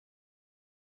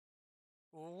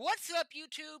What's up,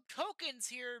 YouTube? Tokens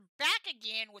here, back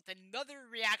again with another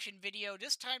reaction video,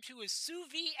 this time to a sous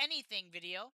vide anything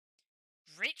video.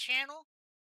 Great channel.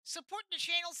 Support the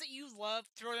channels that you love.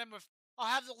 I'll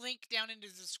have the link down in the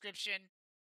description.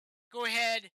 Go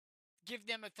ahead, give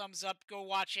them a thumbs up, go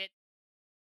watch it.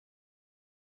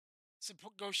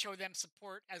 Go show them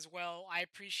support as well. I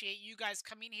appreciate you guys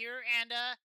coming here, and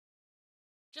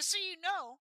just so you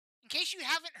know, in case you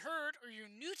haven't heard or you're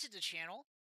new to the channel,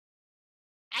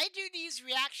 I do these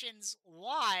reactions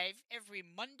live every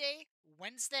Monday,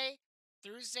 Wednesday,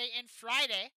 Thursday, and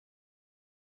Friday.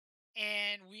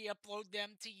 And we upload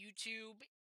them to YouTube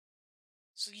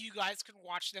so you guys can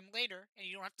watch them later and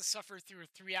you don't have to suffer through a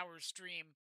 3-hour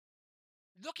stream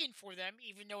looking for them,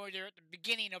 even though they're at the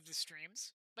beginning of the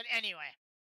streams. But anyway,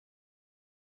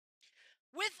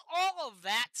 with all of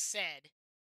that said,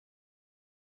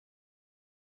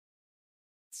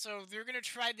 so they're going to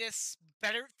try this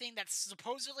better thing that's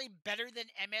supposedly better than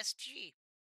MSG.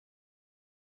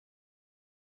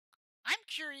 I'm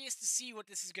curious to see what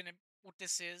this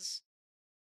is.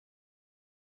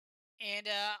 And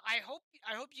I hope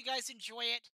you guys enjoy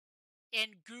it.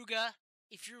 And Guga,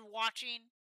 if you're watching,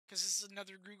 because this is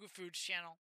another Guga Foods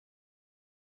channel,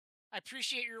 I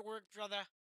appreciate your work, brother.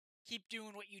 Keep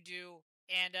doing what you do.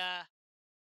 And I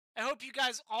hope you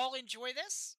guys all enjoy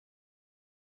this.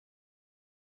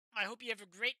 I hope you have a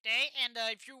great day. And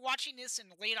if you're watching this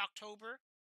in late October,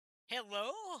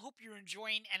 hello. I hope you're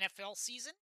enjoying NFL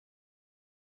season.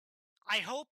 I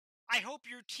hope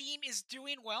your team is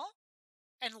doing well.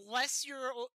 Unless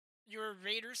you're a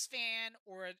Raiders fan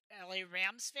or an LA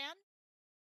Rams fan,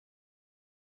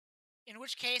 in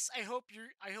which case I hope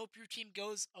your team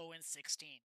goes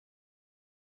 0-16.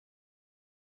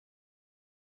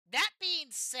 That being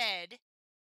said,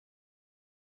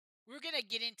 we're gonna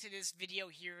get into this video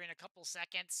here in a couple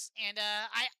seconds, and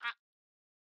I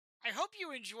hope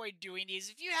you enjoyed doing these.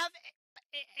 If you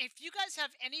guys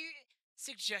have any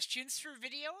suggestions for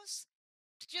videos,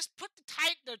 just put the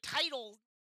title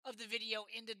of the video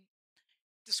in the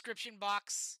description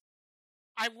box.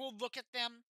 I will look at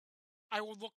them. I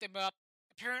will look them up.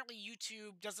 Apparently,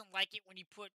 YouTube doesn't like it when you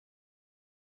put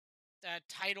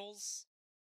titles,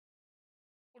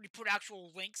 when you put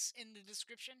actual links in the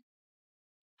description.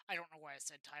 I don't know why I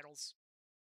said titles.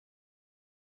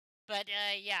 But,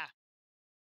 yeah.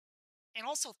 And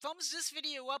also, thumbs this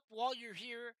video up while you're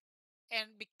here.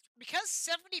 And because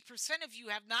 70% of you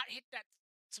have not hit that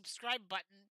subscribe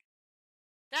button,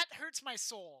 that hurts my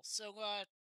soul. So,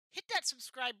 hit that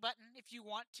subscribe button if you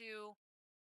want to.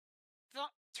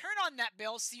 Turn on that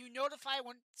bell so you're notified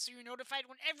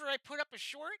whenever I put up a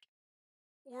short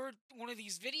or one of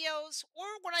these videos,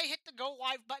 or when I hit the go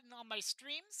live button on my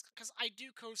streams, because I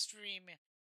do co-stream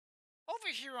over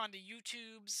here on the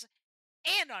YouTubes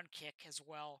and on Kick as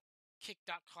well.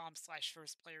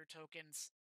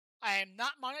 Kick.com/firstplayertokens. I am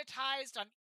not monetized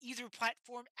on either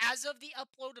platform as of the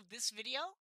upload of this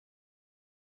video.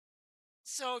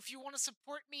 So if you want to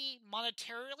support me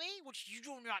monetarily, which you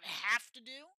do not have to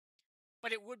do,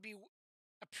 but it would be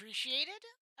appreciated,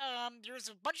 there's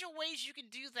a bunch of ways you can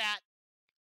do that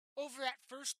over at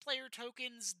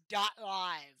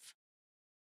firstplayertokens.live.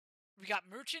 We got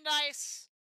merchandise.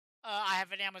 I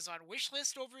have an Amazon wish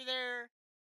list over there.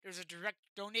 There's a direct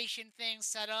donation thing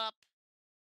set up.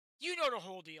 You know the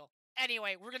whole deal.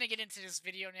 Anyway, we're going to get into this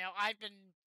video now. I've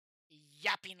been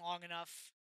yapping long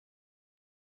enough.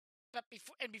 But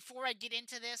before I get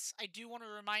into this, I do want to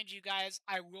remind you guys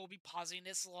I will be pausing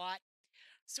this a lot.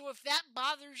 So if that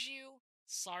bothers you,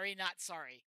 sorry, not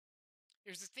sorry.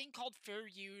 There's a thing called fair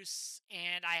use,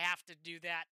 and I have to do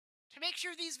that to make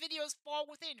sure these videos fall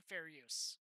within fair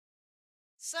use.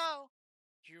 So,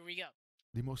 here we go.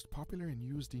 The most popular and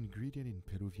used ingredient in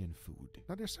Peruvian food.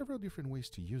 Now there's several different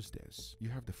ways to use this. You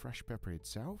have the fresh pepper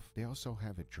itself. They also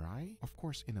have it dry, of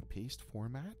course in a paste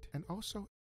format, and also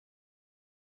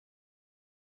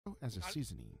as a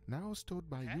seasoning. Now I was told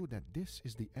by you that this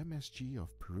is the MSG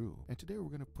of Peru, and today we're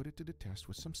going to put it to the test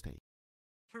with some steak.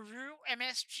 Peru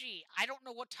MSG. I don't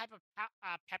know what type of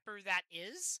pepper that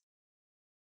is.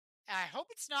 I hope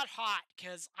it's not hot,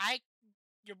 because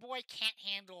your boy can't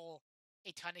handle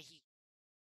a ton of heat.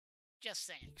 Just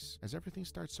saying. As everything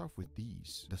starts off with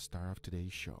these, the star of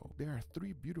today's show. There are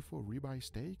 3 beautiful ribeye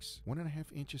steaks,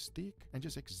 1.5 inches thick, and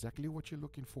just exactly what you're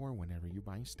looking for whenever you're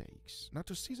buying steaks. Now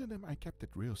to season them, I kept it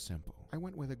real simple. I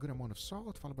went with a good amount of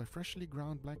salt, followed by freshly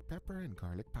ground black pepper and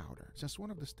garlic powder, since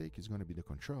one of the steak is going to be the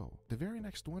control. The very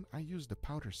next one, I used the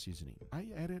powder seasoning. I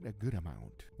added a good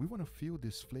amount. We want to feel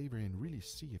this flavor and really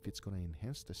see if it's going to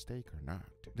enhance the steak or not.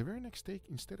 The very next steak,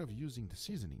 instead of using the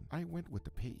seasoning, I went with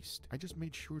the paste. I just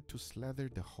made sure to slather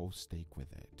the whole steak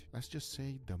with it. Let's just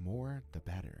say the more, the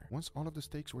better. Once all of the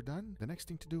steaks were done, the next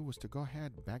thing to do was to go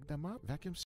ahead, bag them up,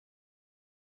 vacuum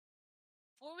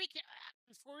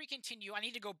Before we continue, I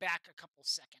need to go back a couple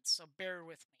seconds, so bear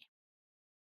with me.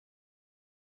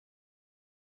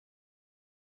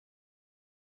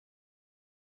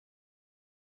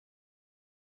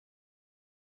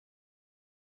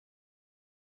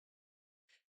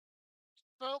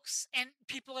 Folks and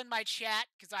people in my chat,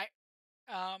 because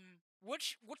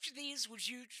which of these would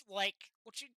you like?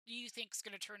 Do you think is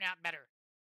going to turn out better?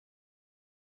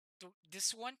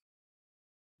 This one,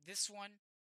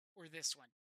 or this one?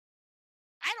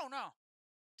 I don't know,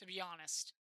 to be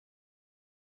honest.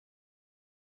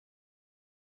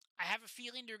 I have a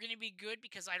feeling they're going to be good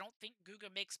because I don't think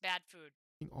Guga makes bad food.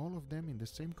 all of them in the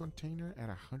same container at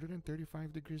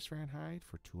 135 degrees Fahrenheit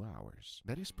for 2 hours.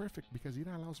 That is perfect because it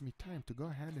allows me time to go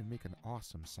ahead and make an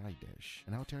awesome side dish.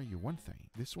 And I'll tell you one thing,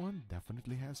 this one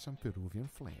definitely has some Peruvian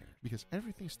flair because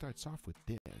everything starts off with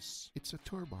this. It's a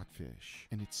turbot fish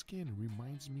and its skin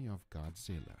reminds me of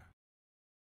Godzilla.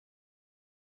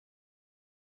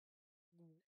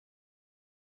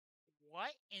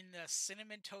 What in the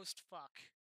cinnamon toast fuck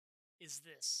is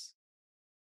this?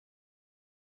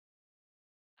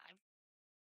 I've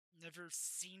never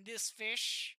seen this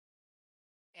fish,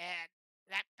 and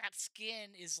that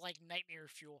skin is like nightmare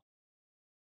fuel.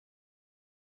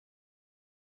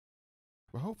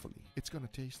 Well, hopefully, it's gonna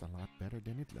taste a lot better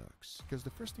than it looks. Because the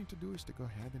first thing to do is to go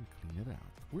ahead and clean it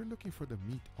out. We're looking for the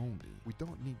meat only. We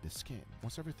don't need the skin.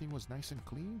 Once everything was nice and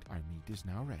cleaned, our meat is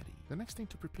now ready. The next thing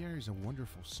to prepare is a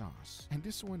wonderful sauce. And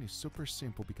this one is super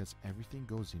simple because everything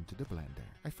goes into the blender.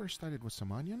 I first started with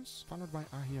some onions, followed by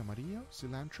ají amarillo,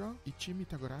 cilantro, ichimi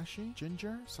tagurashi,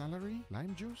 ginger, celery,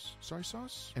 lime juice, soy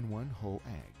sauce, and one whole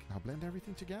egg. Now blend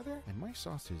everything together, and my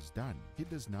sauce is done. It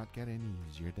does not get any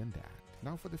easier than that.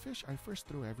 Now for the fish, I first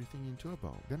throw everything into a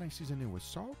bowl. Then I season it with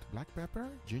salt, black pepper,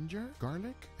 ginger,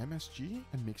 garlic, MSG,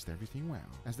 and mixed everything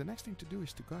well. As the next thing to do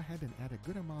is to go ahead and add a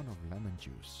good amount of lemon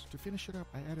juice. To finish it up,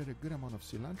 I added a good amount of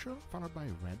cilantro, followed by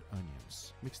red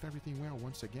onions. Mixed everything well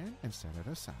once again and set it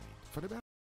aside. For the best.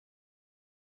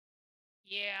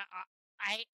 Yeah,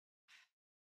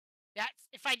 that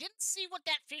if I didn't see what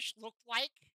that fish looked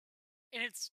like in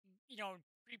its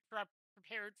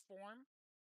prepared form,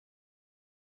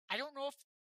 I don't know if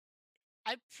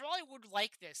I probably would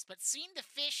like this, but seeing the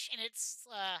fish in its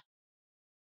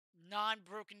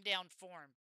non-broken down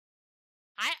form,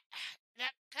 I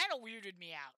that kind of weirded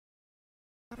me out.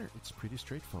 It's pretty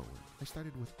straightforward. I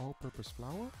started with all-purpose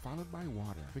flour, followed by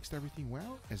water. Mixed everything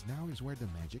well, as now is where the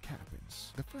magic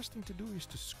happens. The first thing to do is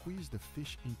to squeeze the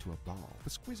fish into a ball,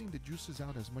 but squeezing the juices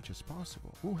out as much as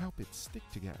possible will help it stick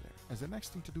together. As the next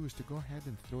thing to do is to go ahead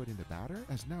and throw it in the batter,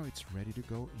 as now it's ready to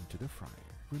go into the fryer.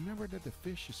 Remember that the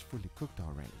fish is fully cooked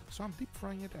already, so I'm deep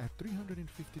frying it at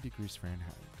 350 degrees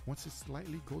Fahrenheit. Once it's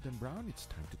slightly golden brown, it's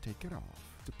time to take it off.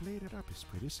 To plate it up is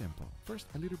pretty simple. First,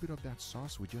 a little bit of that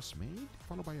sauce we just made,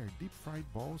 followed by our deep fried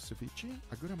ball ceviche,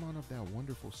 a good amount of that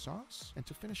wonderful sauce, and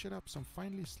to finish it up, some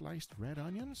finely sliced red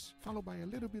onions, followed by a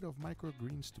little bit of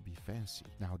microgreens to be fancy.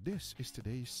 Now this is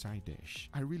today's side dish.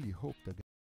 I really hope that.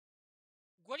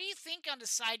 What do you think on the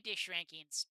side dish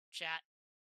rankings, chat?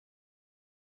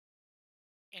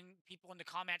 And people in the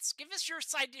comments, give us your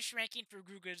side dish ranking for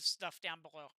Guga's stuff down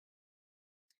below.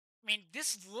 I mean,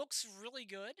 this looks really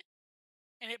good,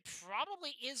 and it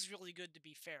probably is really good, to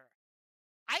be fair.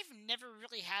 I've never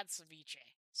really had ceviche,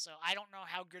 so I don't know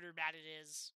how good or bad it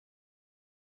is.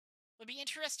 It'll be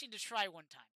interesting to try one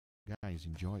time. Guys,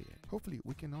 enjoy it. Hopefully,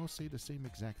 we can all say the same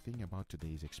exact thing about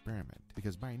today's experiment,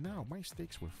 because by now, my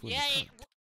steaks were fully cooked.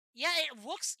 It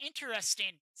looks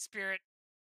interesting, Spirit.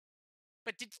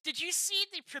 But did you see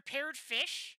the prepared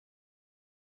fish?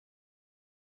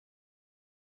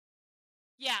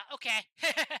 Yeah, okay.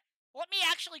 Let me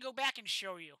actually go back and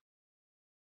show you.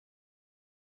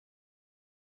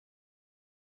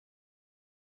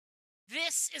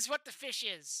 This is what the fish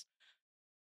is.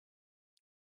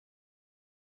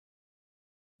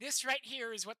 This right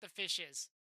here is what the fish is.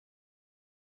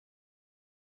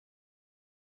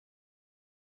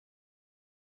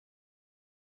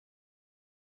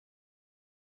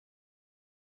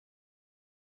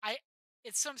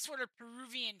 It's some sort of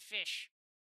Peruvian fish.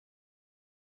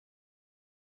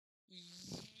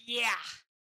 Yeah.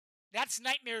 That's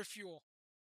nightmare fuel.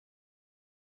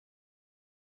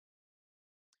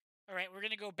 All right, we're going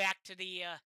to go back to the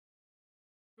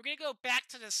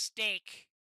steak.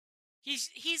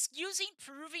 He's using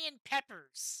Peruvian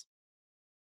peppers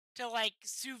to like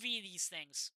sous vide these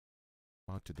things.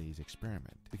 about today's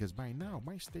experiment because by now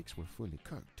my steaks were fully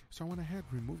cooked. So I went ahead,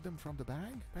 removed them from the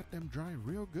bag, let them dry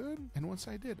real good, and once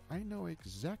I did, I know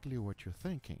exactly what you're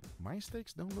thinking. My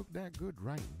steaks don't look that good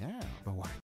right now, but why?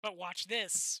 But watch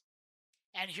this.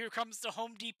 And here comes the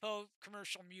Home Depot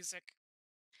commercial music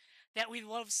that we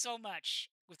love so much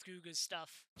with Guga's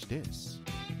stuff. Watch this.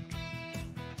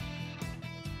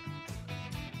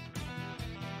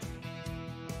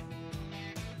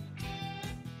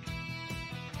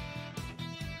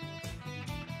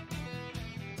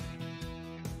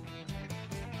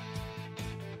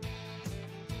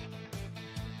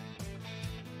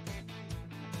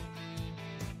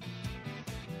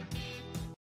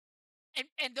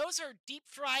 And those are deep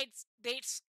fried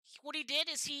dates. What he did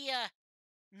is he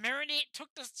took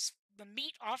the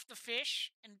meat off the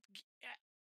fish and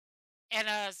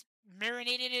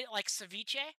marinated it like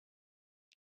ceviche.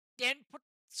 Then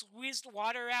squeezed the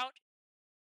water out,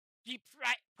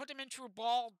 put them into a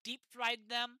ball, deep fried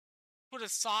them, put a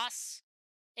sauce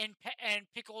and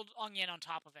pickled onion on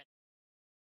top of it.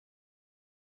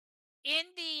 In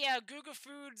the Guga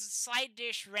Foods side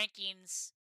dish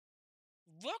rankings,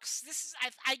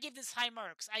 I give this high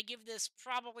marks. I give this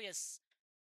probably a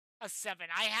 7.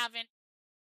 I haven't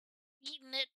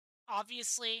eaten it,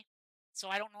 obviously, so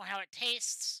I don't know how it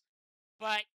tastes.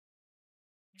 But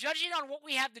judging on what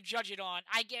we have to judge it on,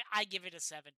 I give it a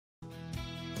 7.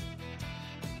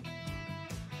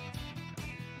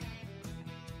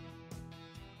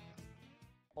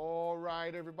 All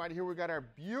right, everybody, here we got our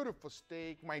beautiful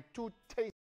steak, my two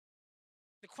taste.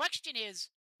 The question is,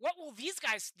 what will these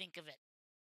guys think of it?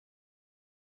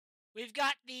 We've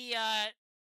got the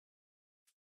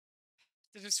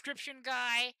description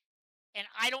guy, and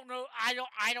I don't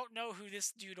know who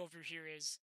this dude over here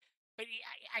is, but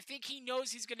I think he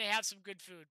knows he's gonna have some good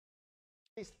food.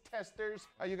 Taste testers.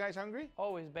 Are you guys hungry?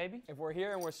 Always, baby. If we're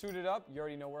here and we're suited up, you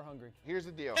already know we're hungry. Here's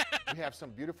the deal. We have some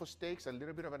beautiful steaks, a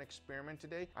little bit of an experiment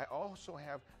today. I also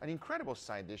have an incredible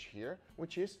side dish here,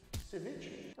 which is ceviche.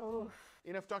 Oh.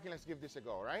 Enough talking, let's give this a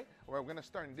go, all right? We're gonna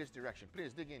start in this direction.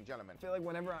 Please dig in, gentlemen. I feel like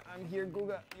whenever I'm here,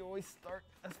 Guga, you always start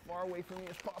as far away from me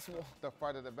as possible. The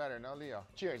farther the better, no, Leo?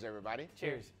 Cheers, everybody.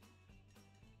 Cheers.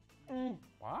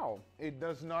 Wow. It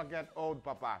does not get old,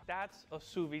 Papa. That's a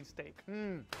sous vide steak.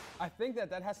 I think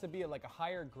that has to be like a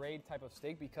higher grade type of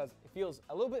steak because it feels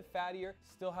a little bit fattier,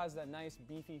 still has that nice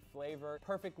beefy flavor,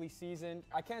 perfectly seasoned.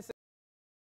 I can't say.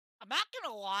 I'm not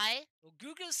gonna lie,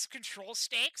 Guga's control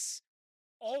steaks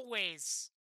always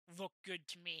look good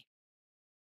to me.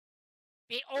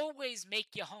 They always make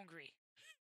you hungry,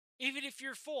 even if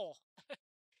you're full.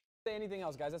 Say anything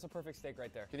else, guys. That's a perfect steak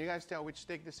right there. Can you guys tell which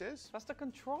steak this is? That's the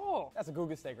control. That's a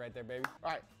Guga steak right there, baby.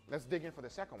 All right, let's dig in for the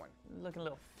second one. Looking a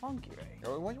little funky, right?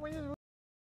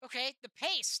 Okay, the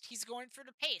paste. He's going for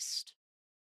the paste.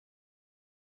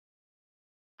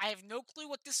 I have no clue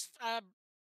what this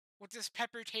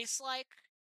pepper tastes like.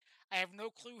 I have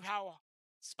no clue how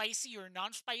spicy or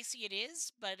non-spicy it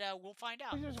is, but we'll find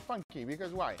out. This is funky,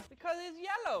 because why? Because it's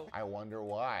yellow. I wonder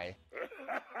why.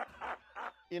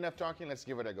 Enough talking, let's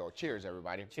give it a go. Cheers,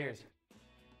 everybody. Cheers.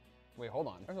 Wait, hold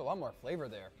on. There's a lot more flavor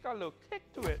there. Got a little kick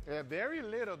to it. Very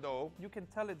little, though. You can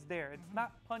tell it's there. It's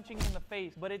not punching you in the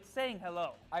face, but it's saying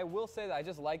hello. I will say that I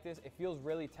just like this. It feels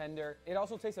really tender. It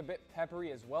also tastes a bit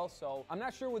peppery as well, so I'm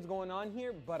not sure what's going on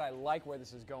here, but I like where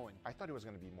this is going. I thought it was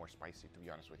going to be more spicy, to be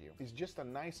honest with you. It's just a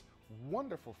nice,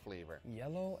 wonderful flavor.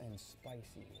 Yellow and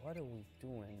spicy. What are we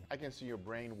doing? I can see your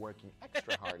brain working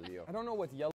extra hard, Leo. I don't know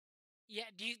what's yellow. Yeah,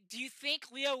 do you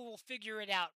think Leo will figure it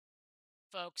out,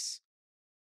 folks?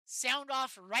 Sound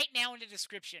off right now in the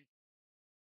description.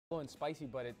 And spicy,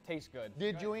 but it tastes good.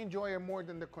 Did you enjoy it more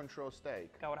than the control steak?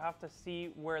 I would have to see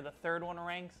where the third one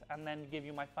ranks and then give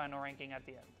you my final ranking at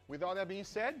the end. With all that being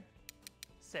said,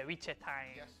 Ceviche time.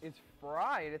 yes. It's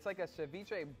fried. It's like a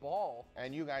ceviche ball.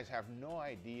 And you guys have no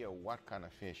idea what kind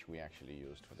of fish we actually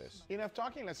used for this. Enough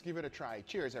talking, let's give it a try.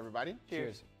 Cheers, everybody.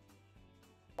 Cheers.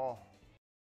 Oh,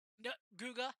 No,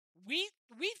 Guga, we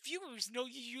viewers know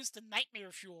you used the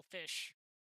nightmare fuel fish.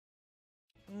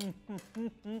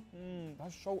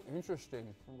 That's so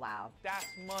interesting. Wow. That's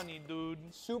money, dude.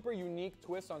 Super unique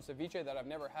twist on ceviche that I've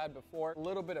never had before. A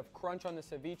little bit of crunch on the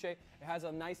ceviche. It has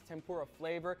a nice tempura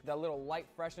flavor, that little light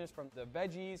freshness from the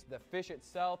veggies, the fish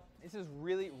itself. This is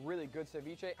really, really good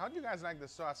ceviche. how do you guys like the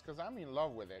sauce? Because I'm in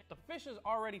love with it. The fish is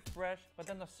already fresh, but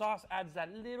then the sauce adds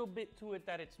that little bit to it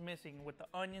that it's missing with the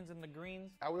onions and the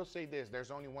greens. I will say this,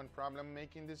 there's only one problem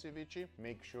making this ceviche.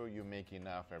 Make sure you make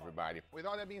enough, everybody. With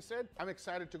all that being said, I'm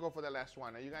excited to go for the last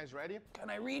one. Are you guys ready?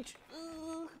 Can I reach?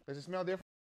 Does it smell different?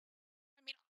 I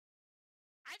mean,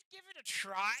 I'd give it a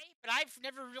try, but I've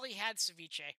never really had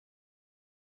ceviche.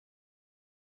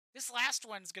 This last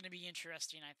one's going to be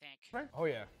interesting, I think. Oh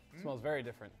yeah, it smells very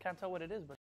different. Can't tell what it is,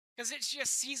 but Because it's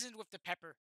just seasoned with the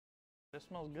pepper. it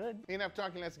smells good. Enough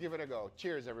talking, let's give it a go.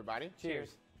 Cheers, everybody. Cheers.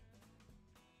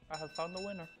 I have found the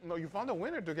winner. No, you found a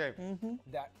winner today.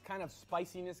 That kind of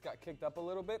spiciness got kicked up a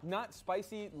little bit. Not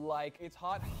spicy like it's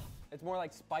hot. It's more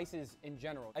like spices in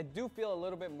general. I do feel a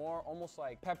little bit more almost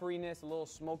like pepperiness, a little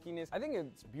smokiness. I think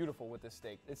it's beautiful with this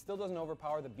steak. It still doesn't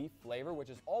overpower the beef flavor, which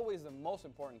is always the most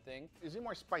important thing. Is it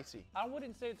more spicy? I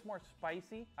wouldn't say it's more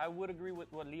spicy. I would agree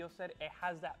with what Leo said. It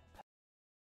has that.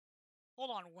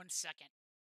 Hold on 1 second.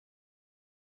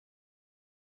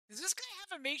 Is this gonna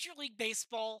have a Major League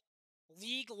Baseball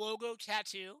league logo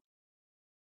tattoo?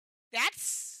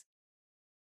 That's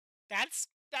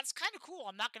kind of cool.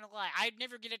 I'm not gonna lie. I'd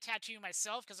never get a tattoo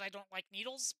myself because I don't like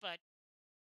needles, but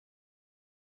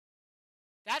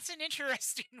that's an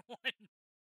interesting one.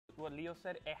 What Leo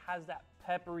said, it has that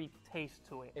peppery taste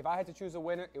to it. If I had to choose a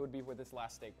winner, it would be with this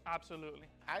last steak. Absolutely.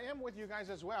 I am with you guys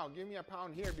as well. Give me a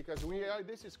pound here because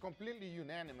this is completely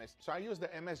unanimous. So I use the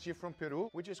MSG from Peru,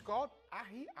 which is called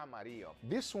ají amarillo.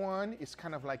 This one is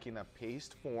kind of like in a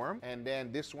paste form, and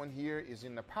then this one here is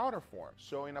in the powder form.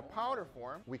 So in a powder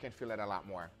form, we can feel it a lot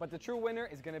more. But the true winner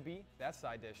is gonna be that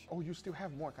side dish. Oh, you still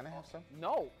have more. Can I have some?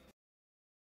 No.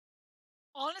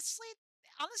 Honestly,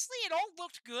 it all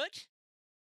looked good.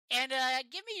 And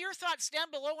give me your thoughts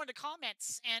down below in the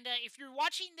comments. And if you're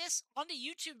watching this on the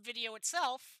YouTube video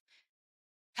itself,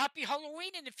 happy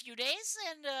Halloween in a few days.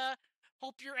 And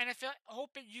hope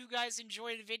you guys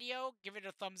enjoy the video. Give it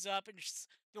a thumbs up. And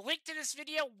the link to this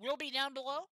video will be down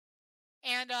below.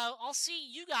 And I'll see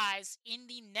you guys in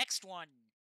the next one.